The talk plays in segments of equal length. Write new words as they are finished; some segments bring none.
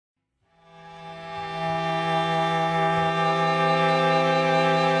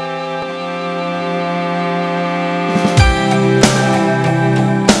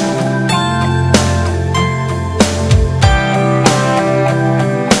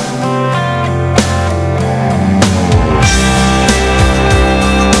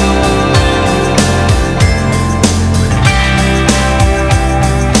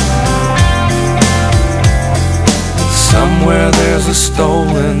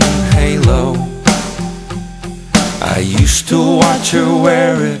glow. I used to watch her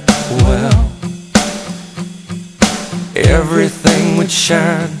wear it well. Everything would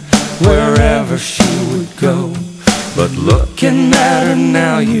shine wherever she would go. But looking at her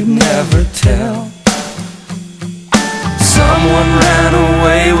now, you'd never tell. Someone ran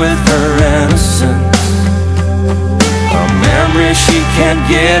away with her innocence, a memory she can't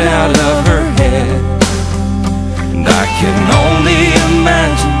get out of her head. And I can only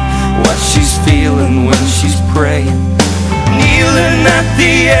imagine what she's feeling when she's praying, kneeling at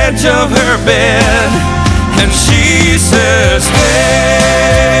the edge of her bed. And she says,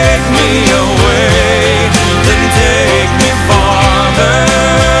 take me away, then take me farther.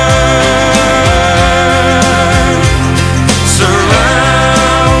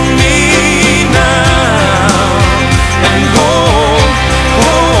 Surround me now and hold,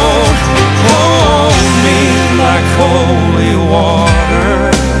 hold, hold me like holy water.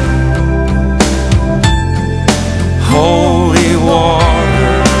 Holy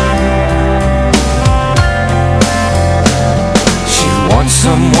water. She wants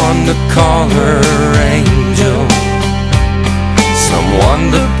someone to call her angel, someone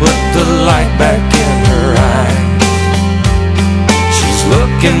to put the light back in her eyes. She's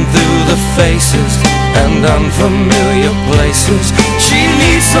looking through the faces and unfamiliar places. She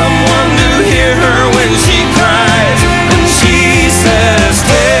needs someone to hear her when she cries. And she says,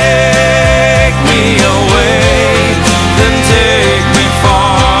 take me away, then take me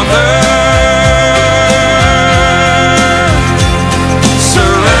farther.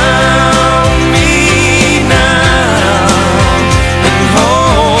 Surround me now and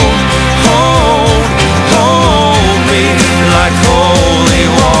hold, hold, hold me like holy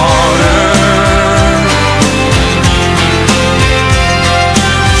water.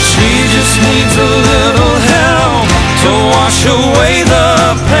 She just needs a little help to wash away the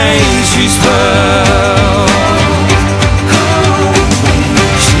pain she's felt.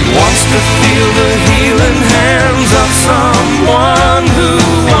 She wants to feel the healing hands of someone who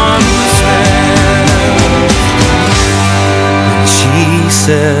understands. She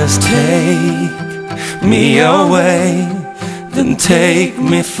says, take me away, then take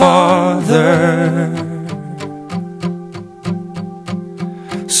me farther.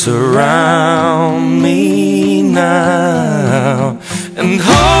 Surround me now and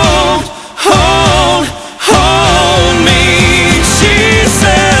hold